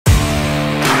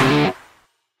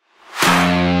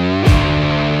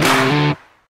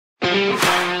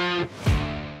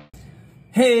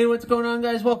Hey, what's going on,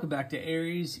 guys? Welcome back to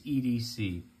Aries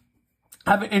EDC.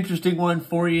 I have an interesting one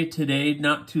for you today,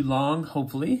 not too long,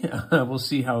 hopefully. We'll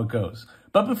see how it goes.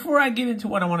 But before I get into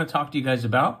what I want to talk to you guys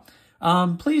about,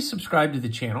 please subscribe to the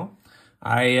channel.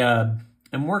 I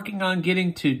am working on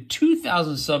getting to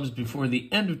 2,000 subs before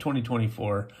the end of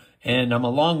 2024, and I'm a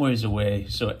long ways away,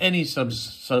 so any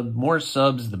more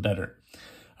subs, the better.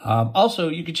 Also,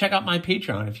 you can check out my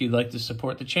Patreon if you'd like to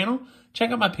support the channel. Check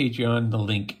out my Patreon. The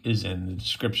link is in the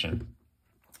description.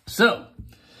 So,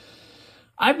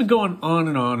 I've been going on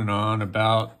and on and on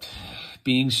about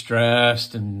being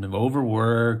stressed and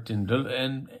overworked,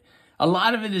 and a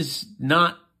lot of it is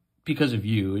not because of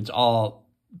you. It's all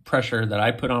pressure that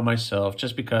I put on myself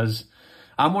just because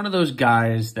I'm one of those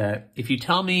guys that if you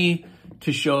tell me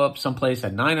to show up someplace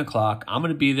at 9 o'clock, I'm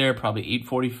going to be there probably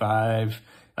 8:45.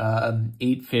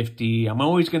 8:50. I'm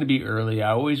always going to be early.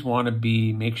 I always want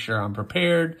to make sure I'm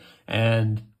prepared.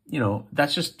 And,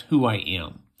 that's just who I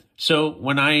am. So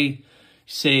when I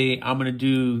say I'm going to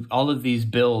do all of these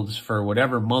builds for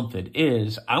whatever month it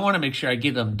is, I want to make sure I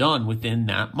get them done within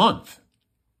that month.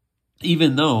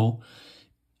 Even though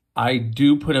I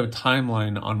do put a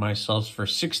timeline on myself for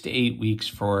 6 to 8 weeks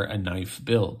for a knife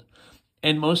build.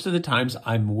 And most of the times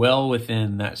I'm well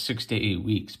within that 6 to 8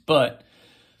 weeks, but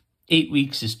 8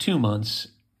 weeks is 2 months,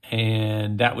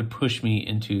 and that would push me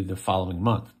into the following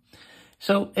month.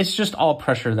 So it's just all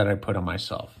pressure that I put on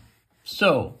myself.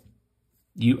 So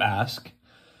you ask,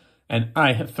 and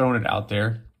I have thrown it out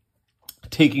there,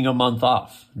 taking a month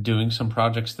off, doing some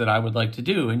projects that I would like to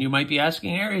do. And you might be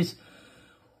asking, Aries,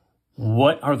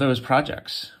 what are those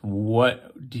projects?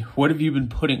 What have you been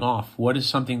putting off? What is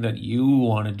something that you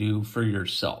want to do for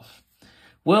yourself?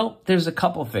 Well, there's a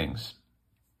couple things.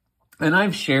 And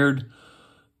I've shared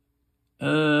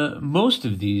most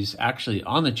of these actually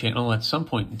on the channel at some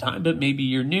point in time, but maybe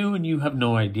you're new and you have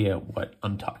no idea what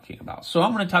I'm talking about. So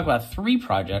I'm going to talk about 3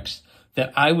 projects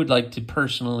that I would like to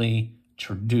personally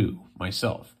do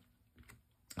myself.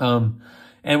 And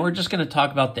we're just going to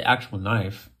talk about the actual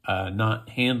knife, not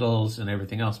handles and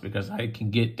everything else, because I can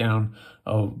get down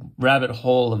a rabbit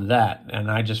hole of that.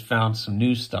 And I just found some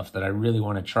new stuff that I really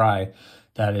want to try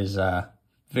that is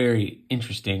very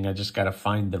interesting. I just got to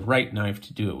find the right knife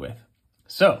to do it with.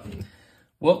 So,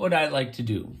 what would I like to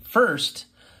do? First,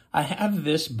 I have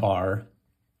this bar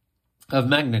of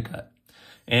MagnaCut,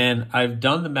 and I've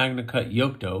done the MagnaCut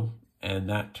Yocto, and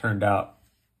that turned out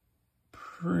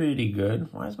pretty good.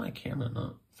 Why is my camera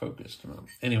not focused?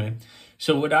 Anyway,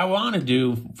 so what I want to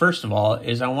do, first of all,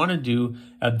 is I want to do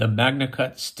the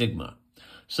MagnaCut Stigma.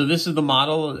 So this is the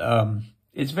model.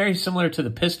 It's very similar to the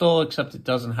pistol, except it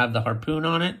doesn't have the harpoon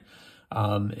on it.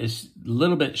 It's a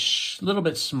little bit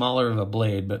smaller of a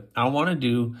blade, but I want to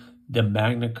do the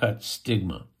MagnaCut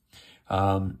Stigma.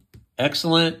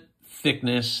 Excellent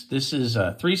thickness. This is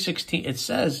 3/16. It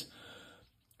says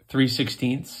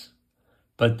 3/16,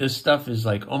 but this stuff is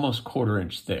like almost 1/4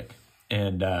 inch thick.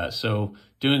 And so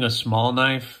doing a small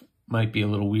knife might be a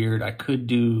little weird. I could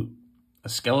do a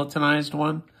skeletonized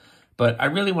one, but I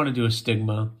really want to do a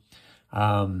Stigma.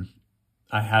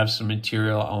 I have some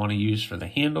material I want to use for the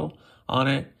handle on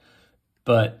it,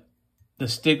 but the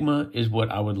Stigma is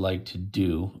what I would like to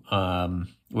do.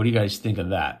 What do you guys think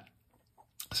of that?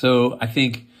 So I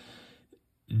think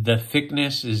the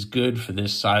thickness is good for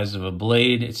this size of a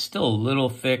blade. It's still a little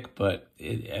thick, but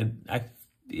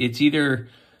it's either,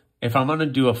 if I'm going to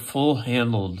do a full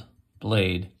handled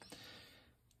blade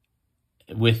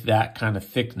with that kind of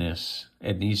thickness,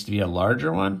 it needs to be a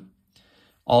larger one.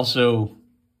 Also,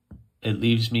 it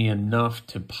leaves me enough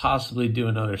to possibly do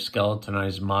another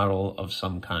skeletonized model of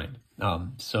some kind.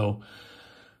 So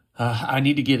I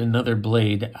need to get another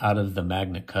blade out of the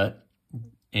MagnaCut,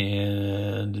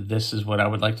 and this is what I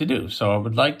would like to do. So I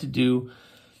would like to do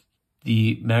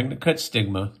the MagnaCut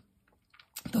Stigma.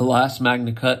 The last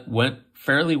MagnaCut went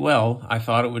fairly well. I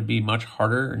thought it would be much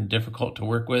harder and difficult to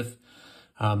work with.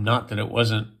 Not that it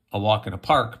wasn't a walk in a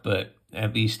park, but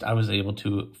at least I was able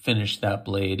to finish that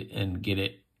blade and get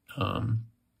it,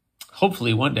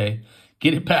 hopefully one day,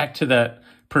 get it back to that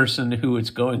person who it's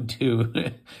going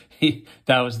to.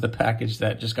 That was the package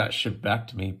that just got shipped back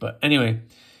to me. But anyway,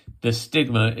 the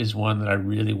Stigma is one that I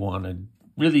really want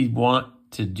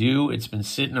to do. It's been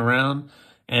sitting around,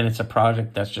 and it's a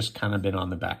project that's just kind of been on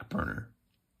the back burner.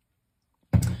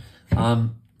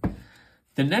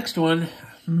 The next one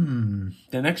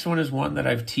is one that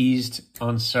I've teased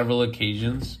on several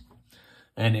occasions,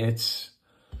 and it's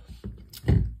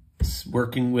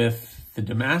working with the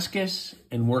Damascus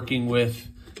and working with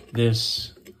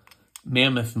this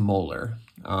mammoth molar.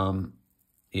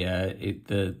 yeah,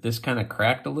 this kind of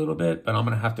cracked a little bit, but I'm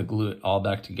gonna have to glue it all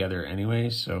back together anyway.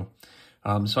 So,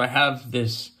 so I have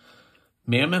this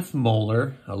mammoth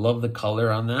molar. I love the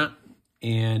color on that.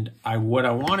 And what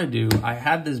I want to do, I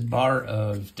had this bar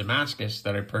of Damascus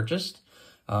that I purchased.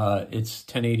 It's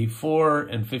 1084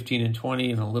 and 15 and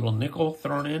 20 and a little nickel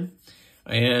thrown in.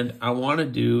 And I want to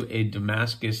do a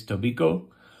Damascus Tobiko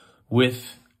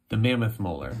with the mammoth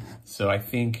molar. So I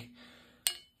think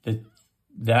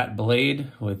that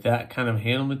blade with that kind of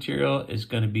handle material is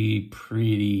going to be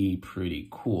pretty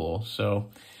cool. So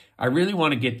I really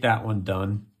want to get that one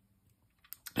done.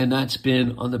 And that's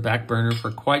been on the back burner for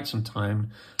quite some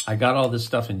time. I got all this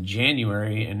stuff in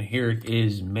January, and here it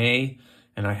is May,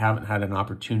 and I haven't had an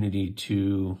opportunity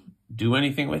to do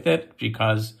anything with it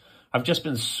because I've just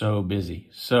been so busy.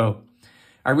 So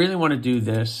I really want to do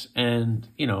this, and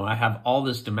you know, I have all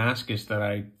this Damascus that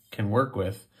I can work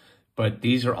with, but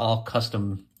these are all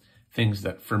custom things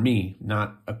that for me,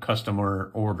 not a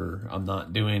customer order. I'm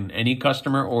not doing any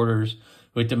customer orders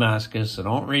with Damascus, so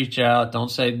don't reach out.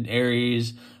 Don't say,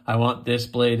 Aries, I want this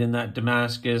blade in that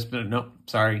Damascus. But no,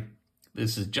 sorry.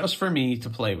 This is just for me to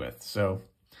play with. So,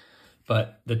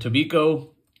 but the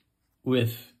Tobiko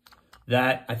with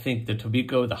that, I think the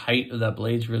Tobiko, the height of that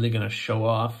blade is really going to show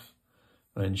off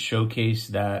and showcase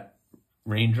that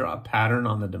raindrop pattern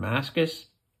on the Damascus.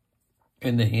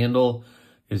 And the handle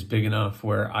is big enough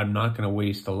where I'm not going to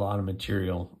waste a lot of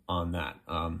material on that.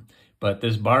 But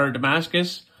this bar of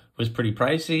Damascus was pretty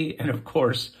pricey, and of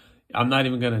course I'm not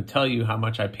even going to tell you how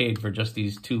much I paid for just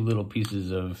these two little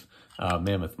pieces of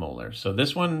mammoth molar. So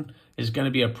this one is going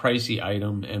to be a pricey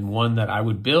item and one that I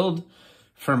would build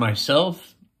for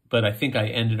myself, but I think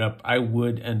I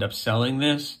would end up selling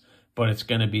this, but it's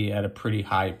going to be at a pretty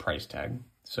high price tag.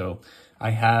 So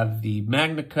I have the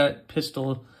Magna Cut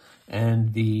pistol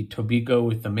and the Tobiko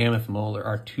with the mammoth molar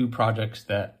are two projects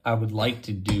that I would like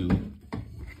to do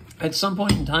at some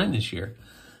point in time this year.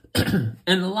 And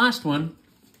the last one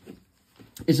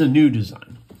is a new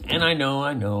design. And I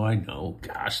know.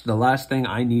 Gosh, the last thing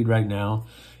I need right now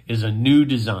is a new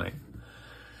design.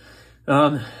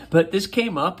 But this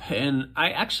came up, and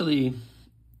I actually,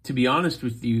 to be honest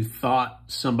with you, thought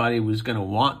somebody was going to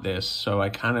want this. So I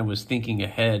kind of was thinking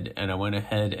ahead, and I went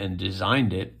ahead and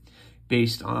designed it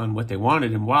based on what they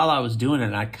wanted. And while I was doing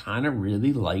it, I kind of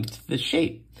really liked the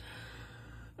shape.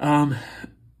 And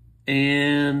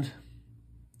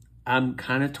I'm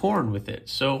kind of torn with it.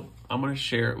 So I'm going to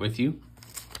share it with you.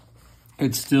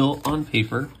 It's still on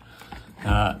paper.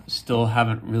 Still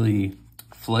haven't really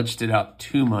fledged it out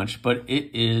too much, but it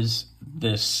is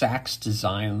this sax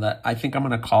design that I think I'm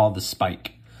going to call the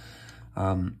Spike.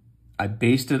 I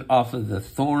based it off of the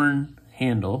Thorn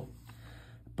handle,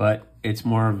 but it's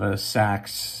more of a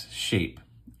sax shape.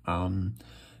 And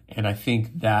I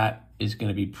think that is going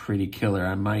to be pretty killer.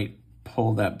 I might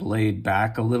pull that blade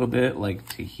back a little bit, like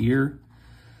to here,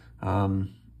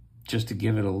 just to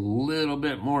give it a little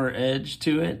bit more edge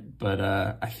to it. But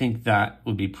I think that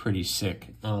would be pretty sick.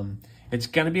 It's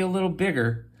going to be a little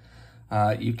bigger.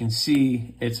 You can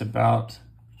see it's about,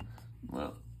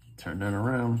 well, turn that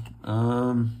around,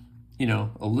 you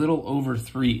know, a little over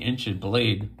 3-inch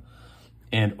blade.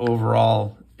 And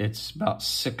overall, it's about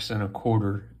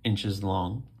 6¼ inches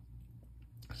long.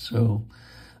 So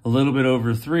a little bit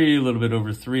over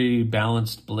 3,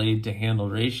 balanced blade to handle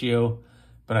ratio.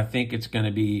 But I think it's going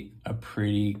to be a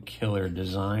pretty killer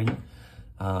design.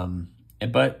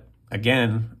 But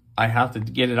again, I have to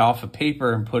get it off of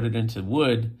paper and put it into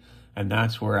wood. And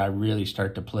that's where I really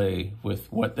start to play with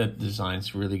what that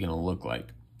design's really going to look like.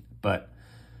 But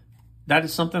that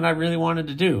is something I really wanted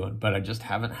to do, but I just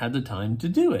haven't had the time to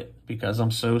do it because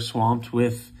I'm so swamped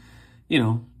with, you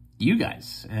know, you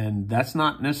guys. And that's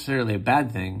not necessarily a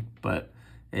bad thing, but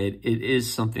it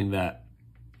is something that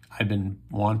I've been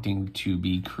wanting to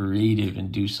be creative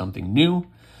and do something new.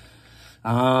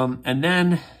 And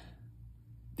then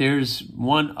there's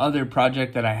one other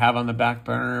project that I have on the back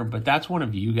burner, but that's one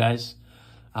of you guys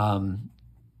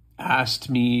asked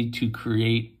me to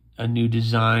create a new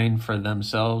design for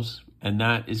themselves. And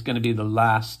that is going to be the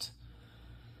last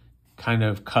kind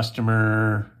of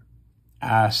customer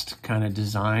asked kind of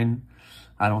design.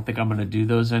 I don't think I'm going to do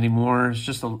those anymore. It's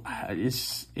just,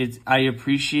 I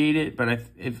appreciate it, but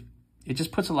it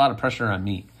just puts a lot of pressure on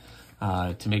me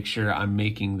to make sure I'm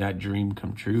making that dream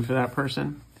come true for that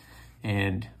person.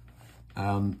 And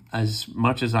as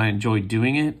much as I enjoy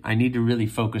doing it, I need to really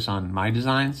focus on my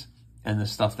designs and the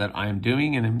stuff that I am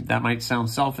doing. And that might sound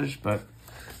selfish, but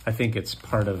I think it's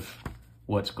part of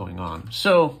what's going on.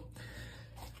 So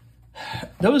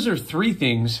those are 3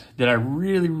 things that I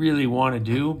really want to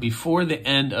do before the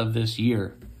end of this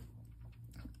year.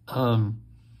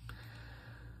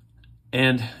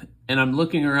 And I'm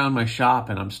looking around my shop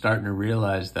and I'm starting to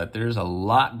realize that there's a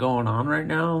lot going on right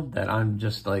now that I'm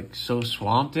just like so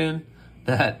swamped in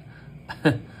that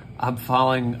I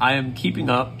am keeping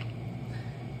up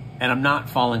and I'm not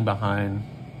falling behind,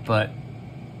 but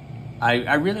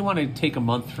I really want to take a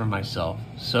month for myself.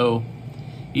 So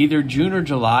either June or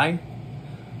July,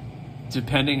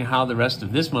 depending how the rest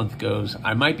of this month goes,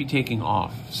 I might be taking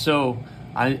off. So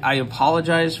I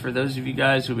apologize for those of you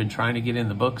guys who've been trying to get in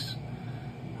the books.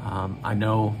 I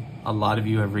know a lot of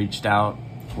you have reached out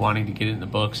wanting to get in the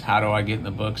books. How do I get in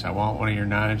the books? I want one of your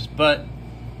knives, but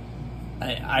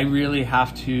I really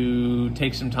have to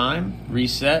take some time,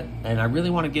 reset, and I really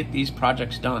want to get these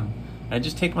projects done. I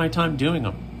just take my time doing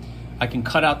them. I can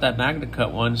cut out that magnet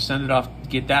cut one, send it off,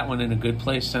 get that one in a good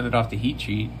place, send it off to heat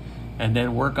treat, and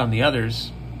then work on the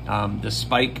others. The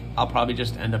spike, I'll probably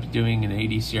just end up doing an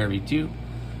 80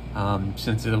 CRV2,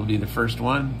 since it'll be the first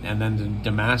one. And then the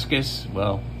Damascus,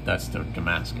 well, that's the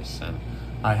Damascus. And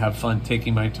I have fun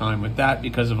taking my time with that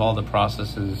because of all the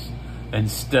processes and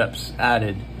steps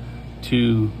added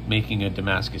to making a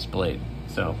Damascus blade.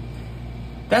 So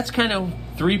that's kind of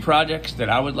 3 projects that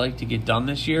I would like to get done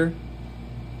this year.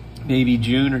 Maybe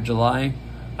June or July,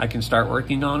 I can start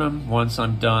working on them once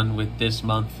I'm done with this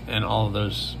month and all of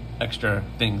those extra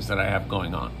things that I have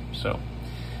going on. So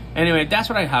anyway, that's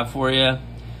what I have for you.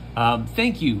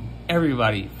 Thank you,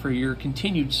 everybody, for your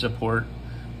continued support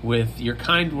with your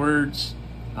kind words.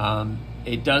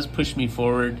 It does push me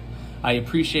forward. I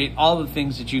appreciate all the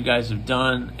things that you guys have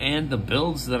done, and the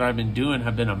builds that I've been doing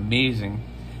have been amazing.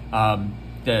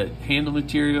 The handle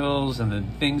materials and the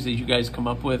things that you guys come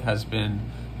up with has been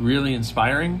really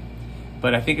inspiring.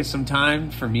 But I think it's some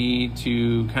time for me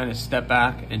to kind of step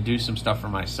back and do some stuff for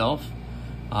myself.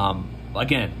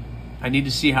 Again, I need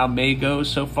to see how May goes.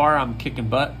 So far, I'm kicking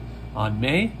butt on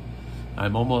May.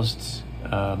 I'm almost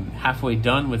halfway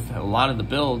done with a lot of the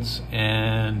builds,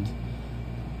 and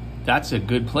that's a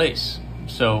good place.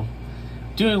 So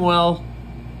doing well,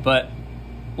 but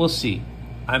we'll see.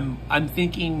 I'm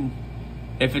thinking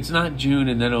if it's not June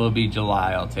and then it'll be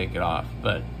July, I'll take it off,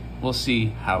 but we'll see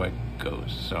how it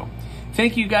goes. So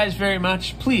thank you guys very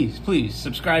much. Please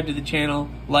subscribe to the channel,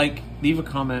 like, leave a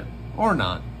comment, or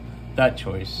not. That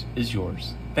choice is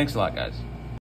yours. Thanks a lot, guys.